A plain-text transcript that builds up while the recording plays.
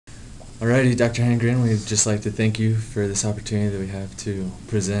Alrighty, Dr. Hangren, we'd just like to thank you for this opportunity that we have to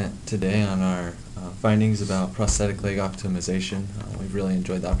present today on our findings about prosthetic leg optimization. We've really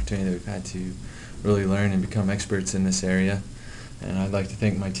enjoyed the opportunity that we've had to really learn and become experts in this area. And I'd like to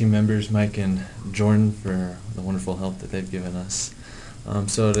thank my team members, Mike and Jordan, for the wonderful help that they've given us.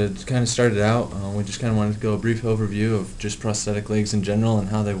 So to kind of start it out, we just kind of wanted to go a brief overview of just prosthetic legs in general and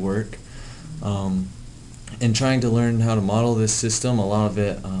how they work. In trying to learn how to model this system, a lot of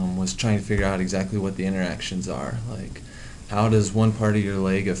it was trying to figure out exactly what the interactions are. Like, how does one part of your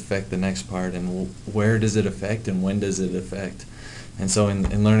leg affect the next part, and where does it affect, and when does it affect? And so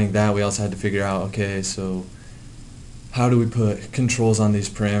in learning that, we also had to figure out, okay, so how do we put controls on these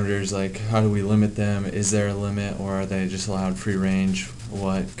parameters? Like, how do we limit them? Is there a limit, or are they just allowed free range?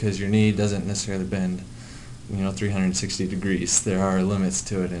 What? Because your knee doesn't necessarily bend 360 degrees. There are limits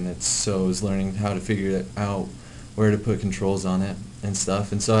to it, and it's learning how to figure out where to put controls on it and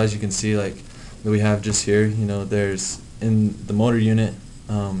stuff. And so as you can see, like we have just here, there's in the motor unit,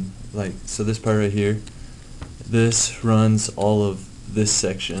 so this part right here, this runs all of this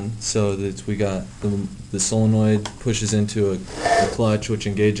section. So that we got the solenoid pushes into a clutch, which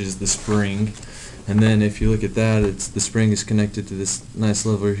engages the spring. And then if you look at that, the spring is connected to this nice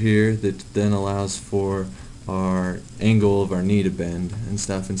lever here that then allows for our angle of our knee to bend and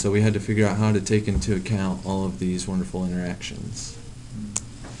stuff. And so we had to figure out how to take into account all of these wonderful interactions.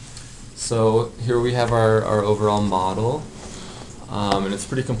 So here we have our overall model, and it's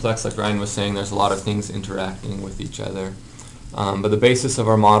pretty complex. Like Ryan was saying, there's a lot of things interacting with each other. But the basis of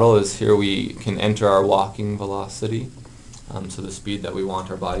our model is here we can enter our walking velocity, so the speed that we want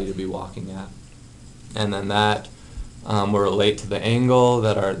our body to be walking at. And then that will relate to the angle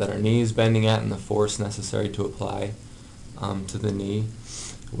that our knee is bending at and the force necessary to apply to the knee,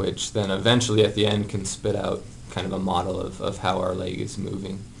 which then eventually at the end can spit out kind of a model of how our leg is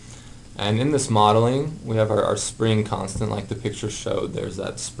moving. And in this modeling, we have our spring constant, like the picture showed. There's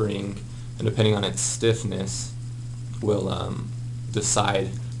that spring, and depending on its stiffness, will decide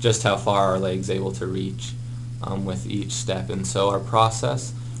just how far our leg's able to reach with each step. And so our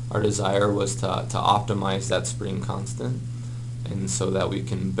process, our desire was to optimize that spring constant, and so that we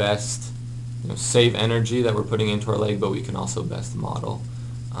can best save energy that we're putting into our leg, but we can also best model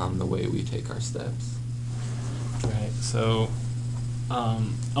the way we take our steps. Right, so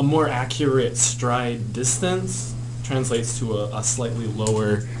a more accurate stride distance translates to a slightly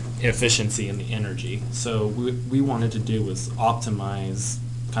lower efficiency in the energy. So what we wanted to do was optimize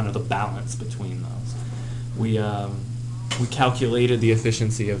kind of the balance between those. We calculated the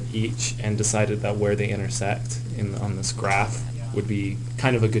efficiency of each and decided that where they intersect on this graph would be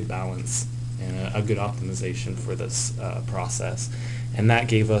kind of a good balance and a good optimization for this process. And that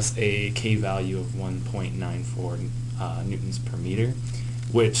gave us a K value of 1.94 newtons per meter,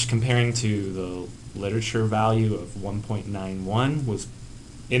 which comparing to the literature value of 1.91 was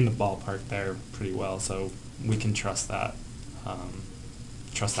in the ballpark there pretty well. So we can trust that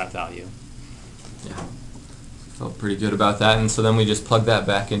value. Yeah. Felt pretty good about that, and so then we just plugged that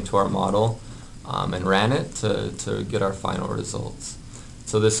back into our model and ran it to get our final results.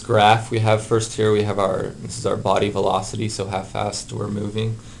 So this graph we have first here, this is our body velocity, so how fast we're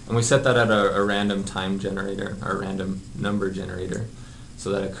moving, and we set that at a random time generator, our random number generator,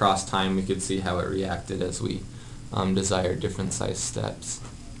 so that across time we could see how it reacted as we desired different size steps.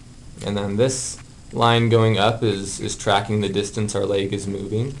 And then this line going up is tracking the distance our leg is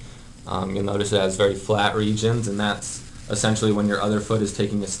moving. You'll notice it has very flat regions, and that's essentially when your other foot is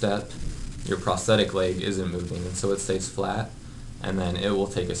taking a step, your prosthetic leg isn't moving, and so it stays flat, and then it will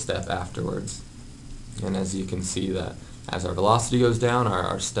take a step afterwards. And as you can see, that as our velocity goes down,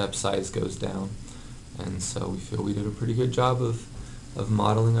 our step size goes down, and so we feel we did a pretty good job of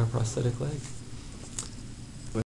modeling our prosthetic leg.